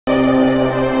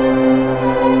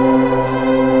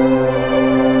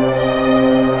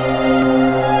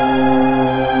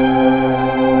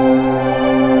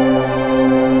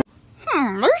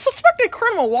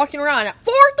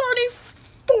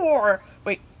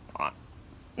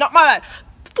Not my bad.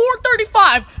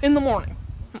 4:35 in the morning.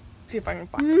 See if I can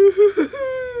find it.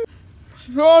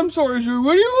 I'm sorry, sir.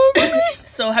 What do you want from me?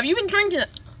 So, have you been drinking?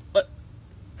 What?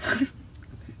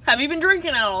 Have you been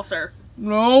drinking at all, sir?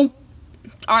 No.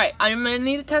 All right, I'm gonna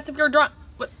need a test if you're drunk.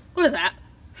 What is that?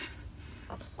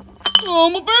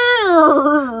 I'm a beer.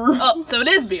 Oh, so it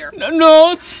is beer.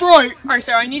 No, it's Sprite. All right,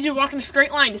 sir. I need you to walk in a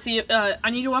straight line to see if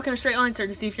sir,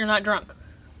 to see if you're not drunk.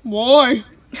 Why?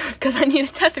 Because I need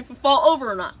to test if you fall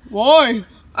over or not. Why?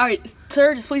 All right,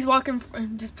 sir. Just please walk in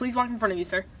front of you,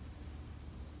 sir.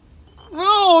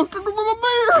 No, it's a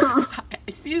beer.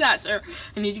 I see that, sir.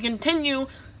 I need you to continue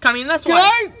coming this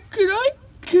way.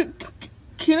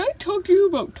 Can I talk to you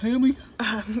about Tammy?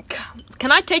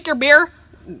 Can I take your beer?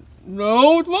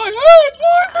 No, it's mine. Hey, it's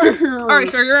my beer. All right,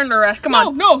 sir. You're under arrest. Come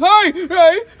on. No,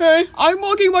 hey. I'm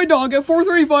walking my dog at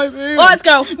 4:35 a.m. Let's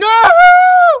go. No.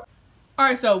 All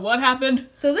right, so what happened?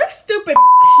 So this stupid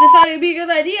decided it'd be a good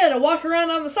idea to walk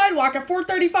around on the sidewalk at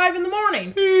 4:35 in the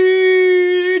morning.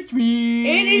 It's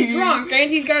me. And he's drunk, and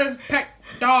he's got his pet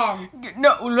dog.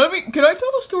 No, can I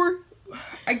tell the story?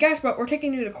 I guess, but we're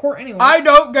taking you to court anyway. I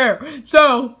don't care.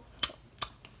 So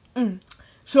I'm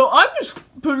just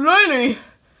politely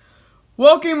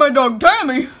walking my dog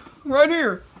Tammy right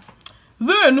here.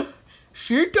 Then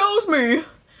she tells me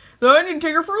that I need to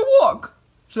take her for a walk.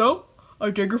 So I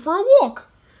take her for a walk.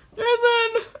 And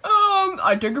then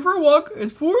I take her for a walk.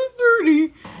 It's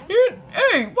 4:30. And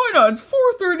hey, why not? It's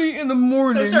 4:30 in the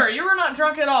morning. So, sir, you were not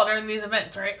drunk at all during these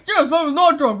events, right? Yes, I was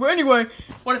not drunk. But anyway.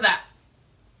 What is that?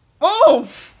 Oh,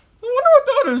 I wonder what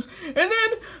that is. And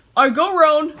then I go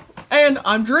around and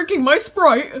I'm drinking my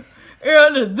Sprite.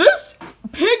 And this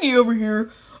piggy over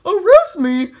here arrests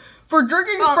me for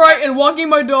drinking Sprite and walking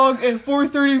my dog at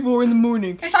 4:34 in the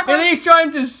morning. Hey, Stockman. And he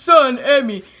shines his sun at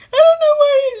me. I don't know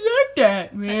why he's like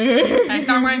that, man. Hey,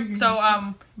 Stockman. So,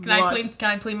 can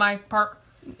I plead my part?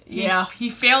 Yeah. He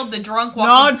failed the drunk walking.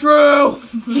 Not true.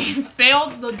 He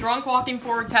failed the drunk walking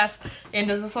forward test. And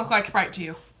does this look like Sprite to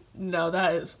you? No,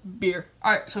 that is beer.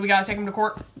 All right, so we gotta take him to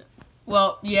court.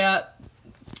 Well, yeah.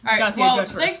 All right. Gotta see a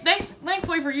judge first.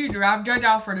 Thankfully for you, Giraffe, Judge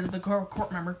Alfred is the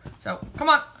court member. So come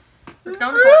on, let's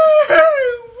go to court.